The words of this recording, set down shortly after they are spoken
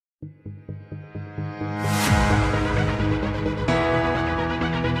Hello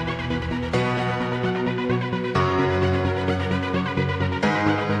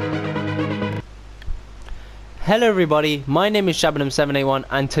everybody, my name is Shabnam781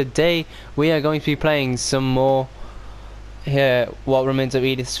 and today we are going to be playing some more here, What Remains of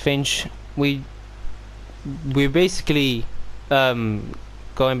Edith Finch. We're basically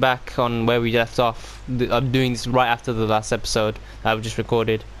going back on where we left off. I'm doing this right after the last episode that I've just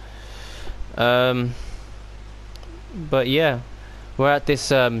recorded. But yeah, we're at this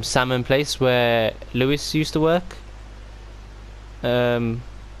salmon place where Lewis used to work. But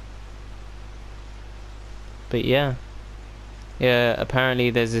yeah, apparently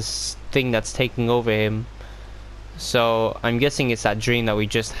there's this thing that's taking over him. So I'm guessing it's that dream that we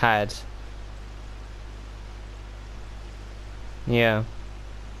just had. Yeah.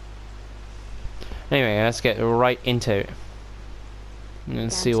 Anyway, let's get right into it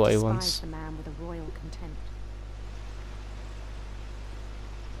and see what he wants. The man with a royal contempt.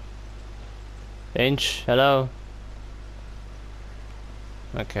 Finch, hello.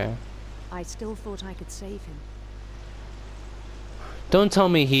 Okay. I still thought I could save him. Don't tell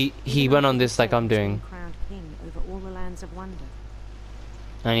me he went on this like I'm doing. Crowned king over all the lands of wonder.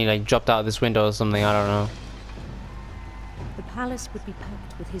 And he like dropped out of this window or something, I don't know. The palace would be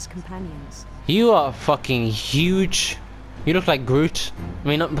packed with his companions. You are fucking huge. You look like Groot. I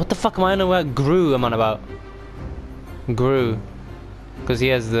mean, what the fuck am I on about? Gru am I on about? Gru. Because he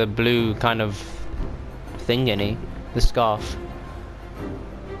has the blue kind of thing in he. The scarf.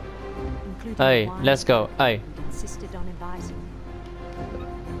 Hey, let's go. Hey. Insisted on advising me.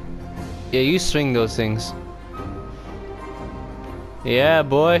 Yeah, you swing those things. Yeah,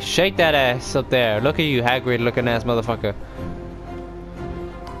 boy, shake that ass up there. Look at you, Hagrid looking ass motherfucker.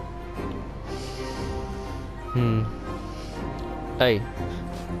 Hey.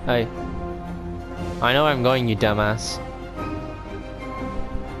 Hey. I know where I'm going, you dumbass.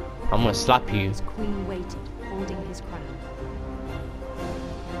 I'm gonna slap you. His queen waited, holding his crown.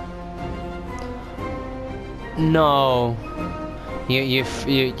 No.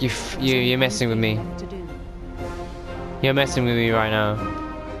 You're messing with me. You're messing with me right now.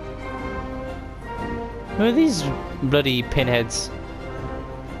 Who are these bloody pinheads?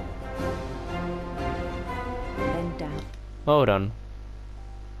 Bend down. Hold on.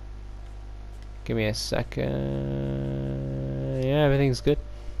 Give me a second. Yeah, everything's good.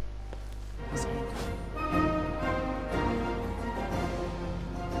 His head.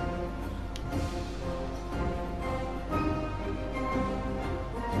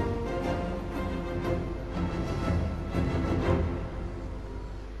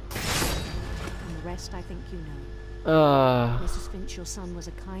 I think you know. Mrs. Finch, your son was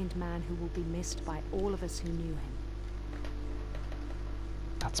a kind man who will be missed by all of us who knew him.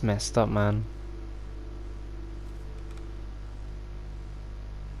 That's messed up, man.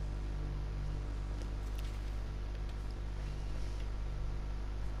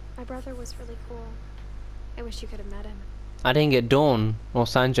 My brother was really cool. I wish you could have met him. I didn't get Dawn or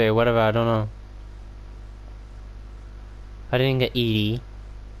Sanjay or whatever, I don't know. I didn't get Edie.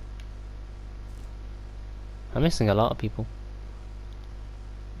 I'm missing a lot of people.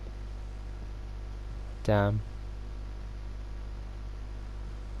 Damn.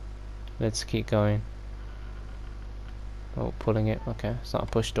 Let's keep going. Oh, pulling it. Okay, it's not a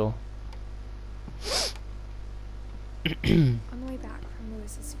push door. On the way back from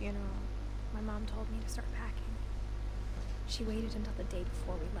Lewis's funeral, my mom told me to start packing. She waited until the day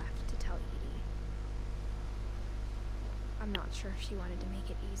before we left to tell Edie. I'm not sure if she wanted to make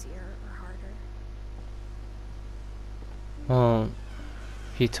it easier or harder. Well,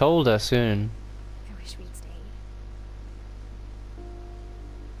 he told her soon. I wish we'd stayed.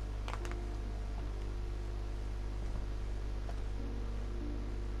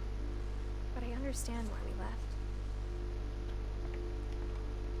 But I understand why we left.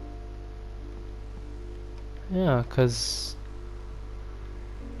 Yeah, 'cause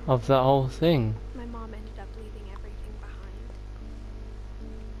of that whole thing. My mom ended up leaving everything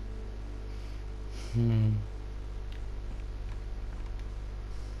behind.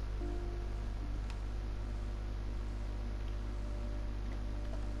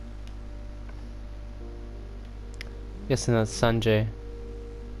 Guessing that's Sanjay.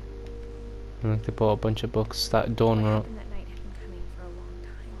 Like they bought a bunch of books that Dawn wrote. That night had been coming for a long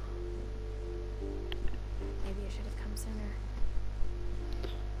time. Maybe I should have come sooner.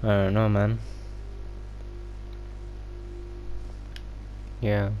 I don't know, man.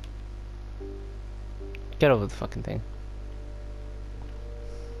 Yeah. Get over the fucking thing.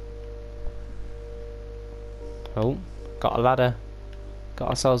 Oh, got a ladder. Got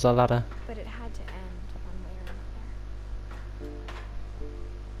ourselves a ladder. But it had to end one way or another.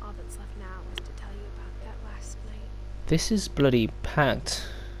 All that's left now is to tell you about that last night. This is bloody packed.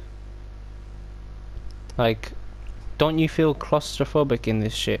 Like, don't you feel claustrophobic in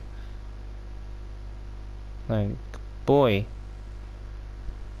this shit? Like, boy.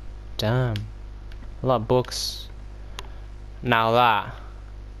 Damn. A lot of books. Now that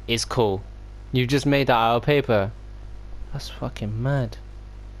is cool. You just made that out of paper. That's fucking mad.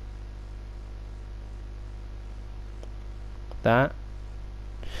 That.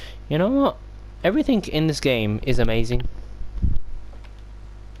 You know what? Everything in this game is amazing.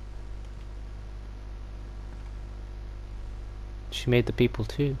 She made the people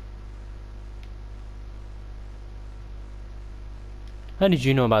too. How did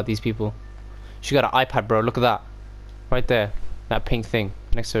you know about these people? She got an iPad, bro. Look at that. Right there. That pink thing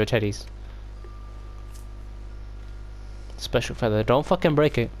next to her teddies. Special feather. Don't fucking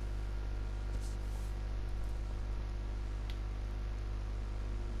break it.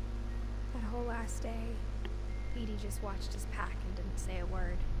 That whole last day, Edie just watched us pack and didn't say a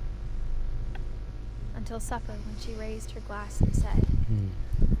word. Until supper, when she raised her glass and said,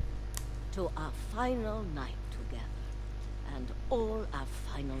 To our final night together, and all our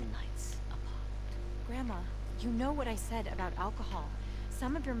final nights apart. Grandma, you know what I said about alcohol.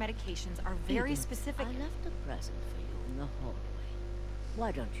 Some of your medications are very Edith, specific. I left a present for you in the hallway.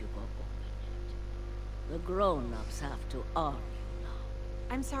 Why don't you go open it? The grown-ups have to argue now.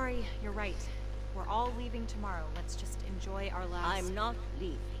 I'm sorry, you're right. We're all leaving tomorrow. Let's just enjoy our last... I'm not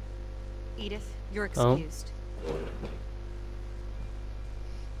leaving. Edith, you're excused.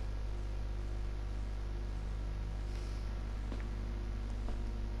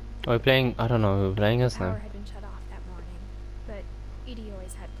 Are we playing? I don't know who we're playing as power now. had been shut off that morning, but Edie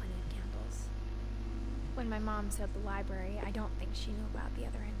always had plenty of candles. When my mom sealed the library, I don't think she knew about the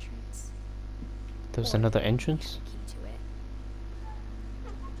other entrance. There was Or another the entrance? key to it.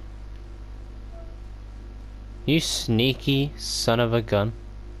 You sneaky son of a gun.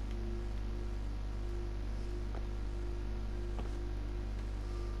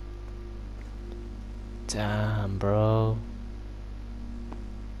 Damn, bro.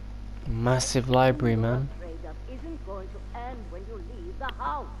 Massive library, man. Isn't going to end when you leave the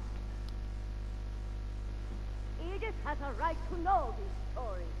house. Edith has a right to know these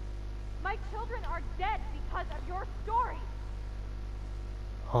stories. My children are dead because of your story.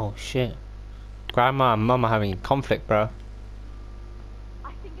 Oh shit. Grandma and mum are having conflict, bro.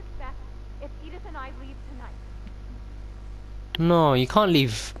 I think it's best if Edith and I leave tonight. No, you can't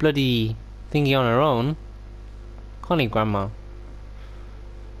leave bloody thingy on her own. Can't leave grandma.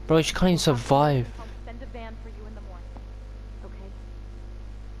 Bro, she can't even survive. I'll send a van for you in the morning. Okay?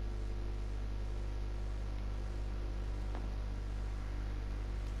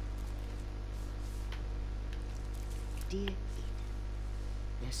 Dear Edith,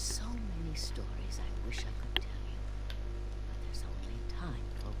 there's so many stories I wish I could tell you, but there's only time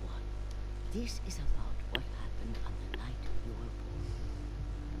for one. This is about what happened on the night you were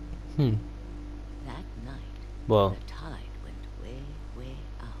born. That night, Well, the tide went way, way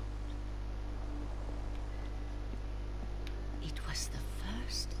out. It was the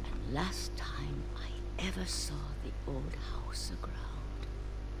first and last time I ever saw the old house aground.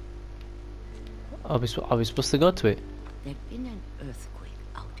 are we supposed to go to it? There'd been an earthquake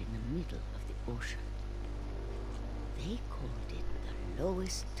out in the middle of the ocean. They called it the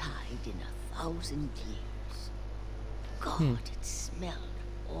lowest tide in 1,000 years. God, it smelled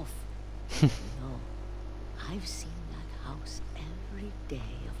awful. No, I've seen that house every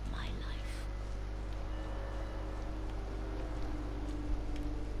day of my life.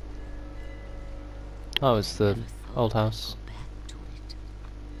 Oh, it's the Never thought old I'd house. go back to it.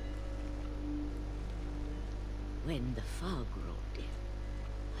 When the fog rolled in,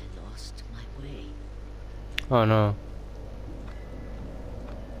 I lost my way. Oh no.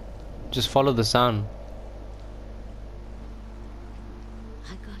 Just follow the sound.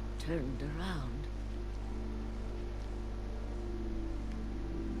 I got turned around.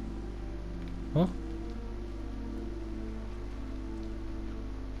 Huh?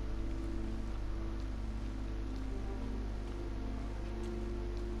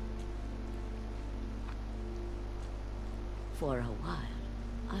 For a while,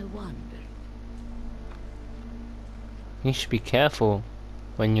 I wandered. You should be careful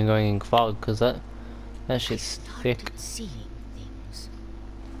when you're going in fog, cause that shit's I started thick. seeing things.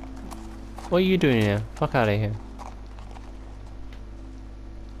 What are you doing here? Fuck out of here.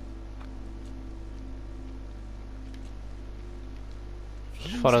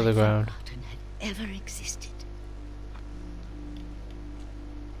 Things Follow the I'd ground. forgotten had ever existed.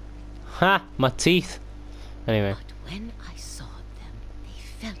 Ha! My teeth. Anyway. But when I saw them, they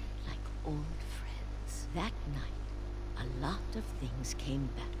felt like old friends. That night, a lot of things came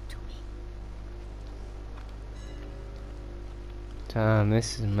back to me. Damn,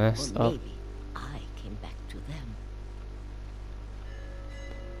 this is messed Or up. maybe I came back to them.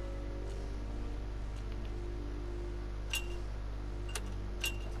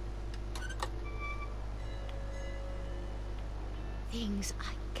 Things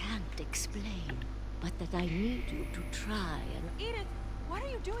I can't explain, but that I need you to try and... Edith, what are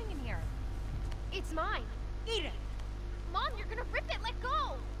you doing in here? It's mine. Edith! Mom, you're gonna rip it. Let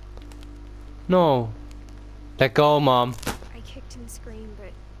go! No. Let go, Mom. I kicked and screamed,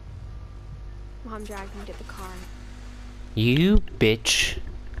 but Mom dragged me to the car. You bitch.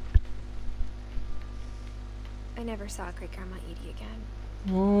 I never saw Great Grandma Edie again.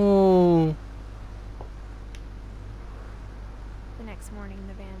 Oh. The next morning,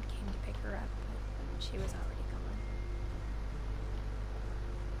 the van came to pick her up, but she was already gone.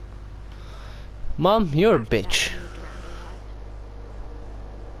 Mom, you're a After that, bitch. I moved around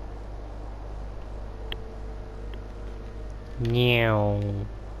a lot. Meow.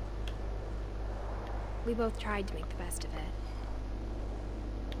 We both tried to make the best of it.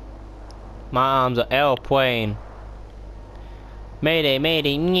 My arms are airplane. Mayday,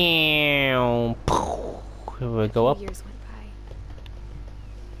 mayday, meow. Here we go up. Years went by.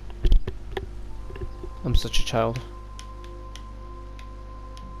 I'm such a child.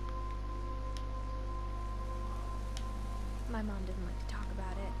 My mom didn't like to talk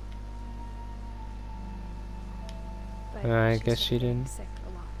about it. But I guess started she getting didn't. sick a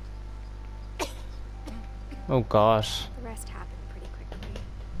lot. Oh gosh. The rest happened pretty quickly.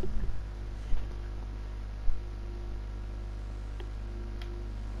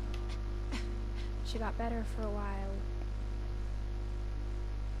 She got better for a while.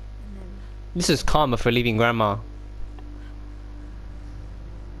 And then This is karma for leaving Grandma.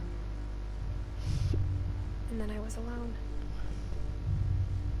 I was alone.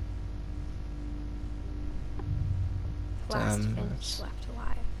 The last Damn, Finch that's- left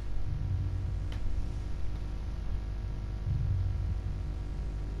alive.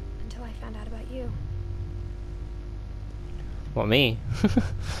 Until I found out about you. What, me?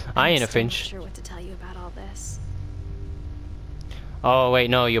 I I'm ain't a still not Finch. sure what to tell you about all this. Oh wait,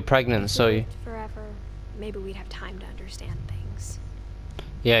 no, you're pregnant, If so we you... lived forever, maybe we'd have time to understand things.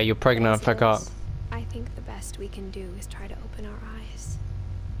 Yeah, you're pregnant, I As it forgot. is, I think the best we can do is try to open our eyes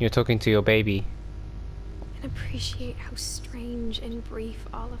You're talking to your baby. and appreciate how strange and brief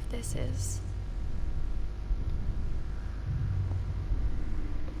all of this is.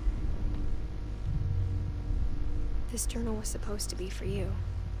 This journal was supposed to be for you.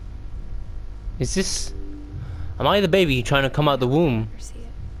 Is this... Am I the baby trying to come out the womb? Never see it.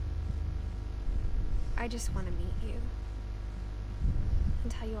 I just want to meet you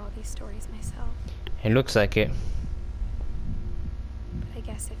and tell you all these stories myself. It looks like it. But I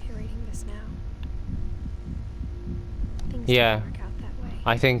guess if you're reading this now, things Yeah. don't work out that way.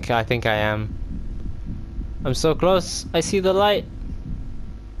 I think I am. I'm so close. I see the light.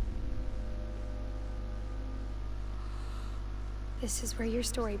 This is where your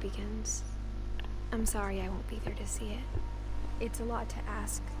story begins. I'm sorry I won't be there to see it. It's a lot to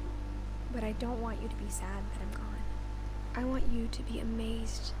ask, but I don't want you to be sad that I'm gone. I want you to be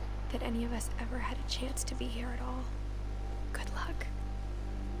amazed that any of us ever had a chance to be here at all. Good luck.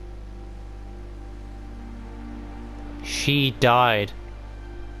 She died.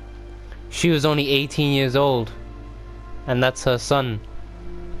 She was only 18 years old. And that's her son.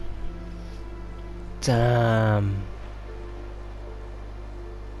 Damn.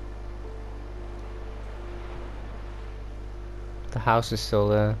 The house is still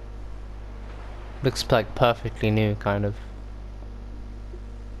there. Looks like perfectly new, kind of.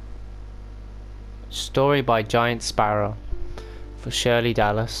 Story by Giant Sparrow. For Shirley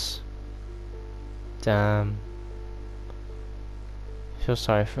Dallas. Damn. Feel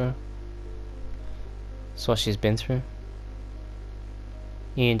sorry for her. That's what she's been through.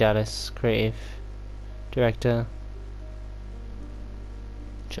 Ian Dallas, creative director.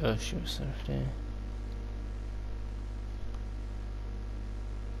 Joe Schuster.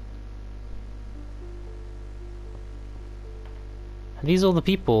 Are these all the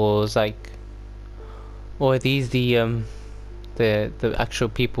people, or is like, or are these the actual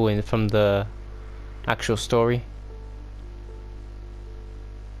people in from the actual story?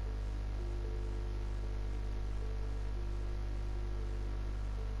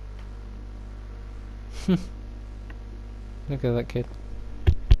 Look at that kid.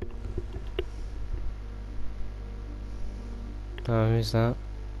 Oh, who's that?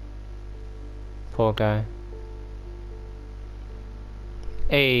 Poor guy.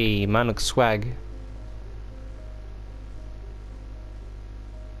 Hey, man looks swag.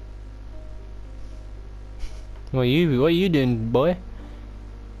 What are you doing, boy?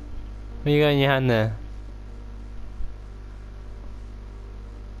 What you got in your hand there?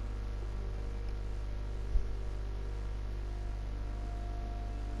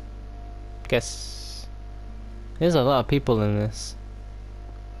 Guess there's a lot of people in this.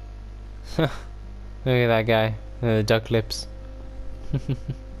 Look at that guy, duck lips.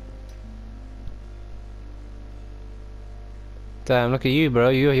 Damn, look at you, bro.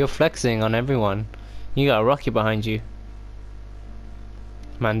 You're flexing on everyone. You got a rocket behind you.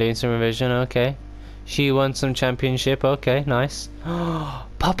 Man doing some revision, okay. She won some championship, okay, nice.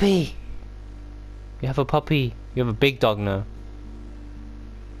 Puppy! You have a puppy. You have a big dog now.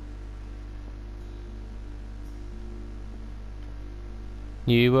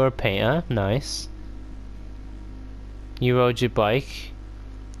 You were a painter, nice. You rode your bike.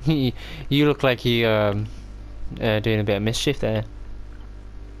 You look like you doing a bit of mischief there.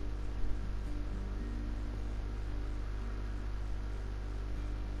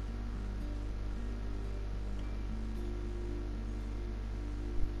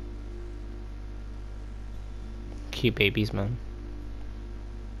 Cute babies, man.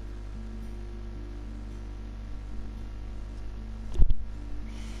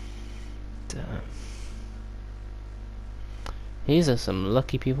 Damn. These are some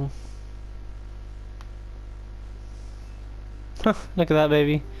lucky people. Look at that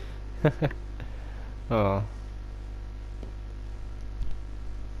baby. Oh.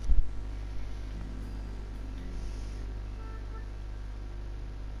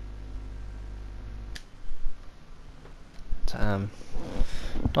 Damn.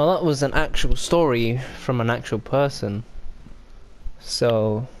 Well, that was an actual story from an actual person.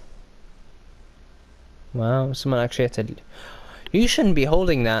 So, wow, someone actually had to. You shouldn't be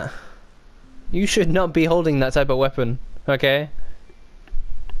holding that. You should not be holding that type of weapon, okay?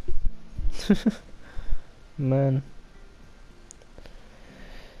 Man.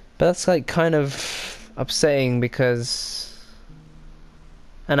 But that's like kind of upsetting because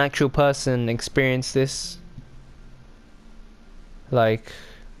an actual person experienced this. Like,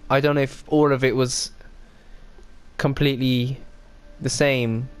 I don't know if all of it was completely the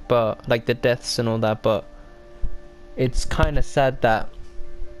same, but like the deaths and all that, but it's kind of sad that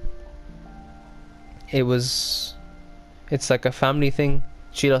it's like a family thing.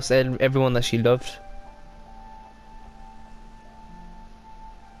 She lost everyone that she loved.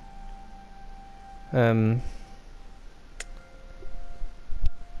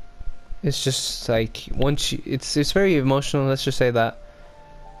 It's just like once you, it's very emotional. Let's just say that.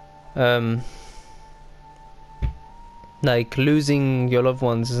 Like losing your loved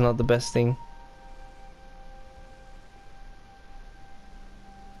ones is not the best thing.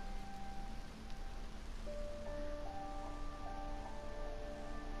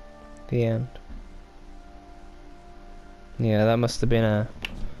 The end. Yeah, that must have been a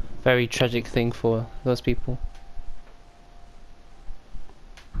very tragic thing for those people.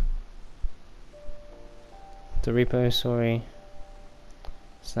 The repo, sorry.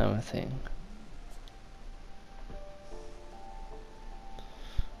 It's not a thing.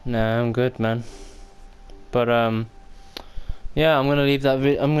 No, I'm good, man. But yeah, I'm gonna leave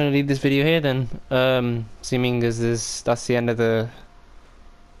this video here then. Seeming as that's the end of the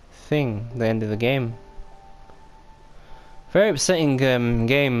thing, the end of the game. Very upsetting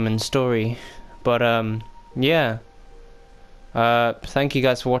game and story, but yeah. Thank you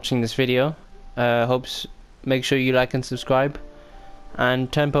guys for watching this video. Make sure you like and subscribe,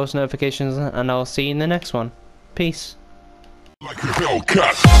 and turn post notifications, and I'll see you in the next one. Peace. Like a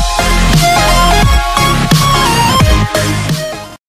Hellcat.